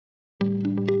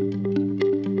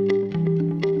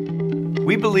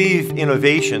We believe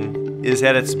innovation is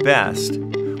at its best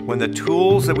when the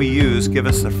tools that we use give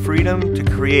us the freedom to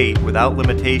create without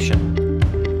limitation.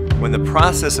 When the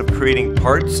process of creating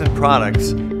parts and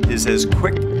products is as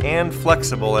quick and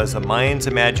flexible as the mind's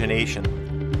imagination.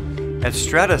 At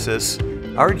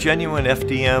Stratasys, our genuine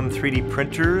FDM 3D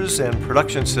printers and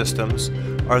production systems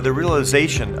are the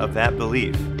realization of that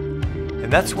belief.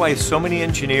 And that's why so many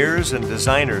engineers and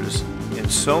designers in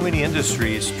so many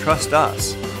industries trust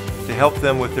us to help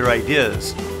them with their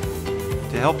ideas,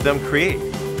 to help them create.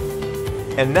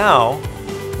 And now,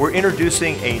 we're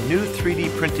introducing a new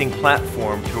 3D printing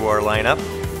platform to our lineup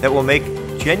that will make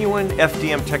genuine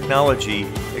FDM technology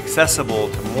accessible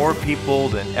to more people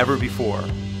than ever before.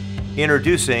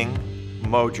 Introducing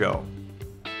Mojo.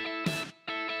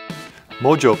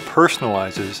 Mojo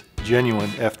personalizes genuine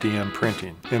FDM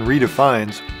printing and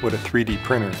redefines what a 3D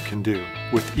printer can do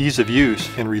with ease of use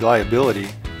and reliability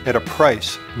at a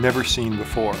price never seen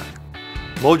before.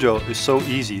 Mojo is so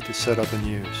easy to set up and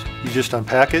use. You just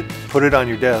unpack it, put it on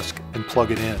your desk, and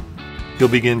plug it in. You'll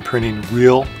begin printing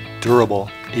real, durable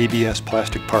ABS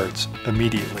plastic parts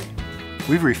immediately.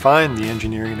 We've refined the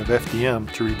engineering of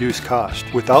FDM to reduce cost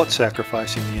without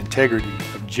sacrificing the integrity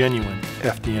of genuine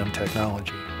FDM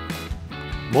technology.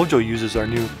 Mojo uses our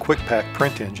new Quick Pack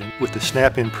print engine with the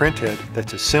snap-in print head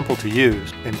that's as simple to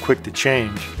use and quick to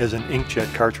change as an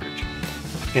inkjet cartridge.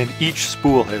 And each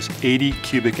spool has 80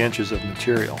 cubic inches of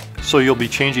material, so you'll be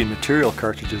changing material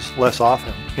cartridges less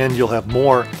often and you'll have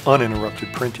more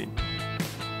uninterrupted printing.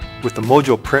 With the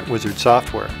Mojo Print Wizard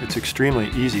software, it's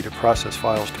extremely easy to process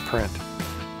files to print.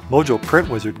 Mojo Print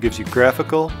Wizard gives you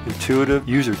graphical, intuitive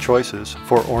user choices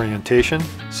for orientation,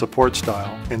 support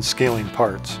style, and scaling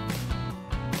parts.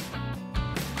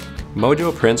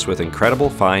 Mojo prints with incredible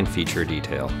fine feature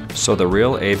detail, so the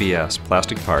real ABS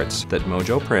plastic parts that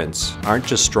Mojo prints aren't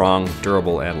just strong,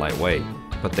 durable, and lightweight,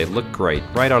 but they look great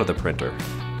right out of the printer.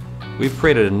 We've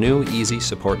created a new easy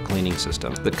support cleaning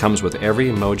system that comes with every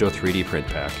Mojo 3D print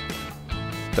pack.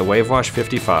 The WaveWash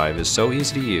 55 is so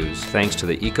easy to use thanks to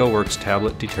the EcoWorks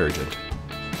tablet detergent.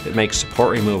 It makes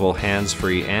support removal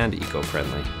hands-free and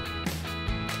eco-friendly.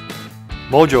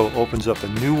 Mojo opens up a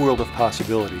new world of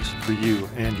possibilities for you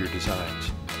and your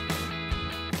designs.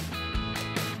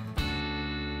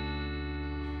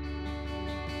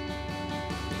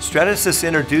 Stratasys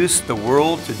introduced the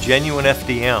world to genuine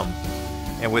FDM,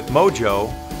 and with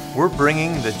Mojo, we're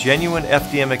bringing the genuine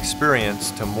FDM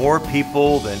experience to more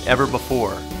people than ever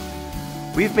before.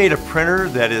 We've made a printer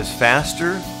that is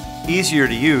faster, easier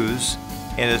to use,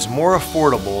 and is more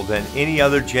affordable than any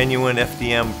other genuine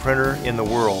FDM printer in the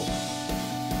world.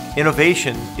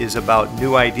 Innovation is about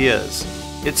new ideas.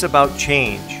 It's about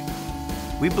change.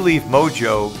 We believe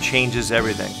Mojo changes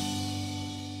everything.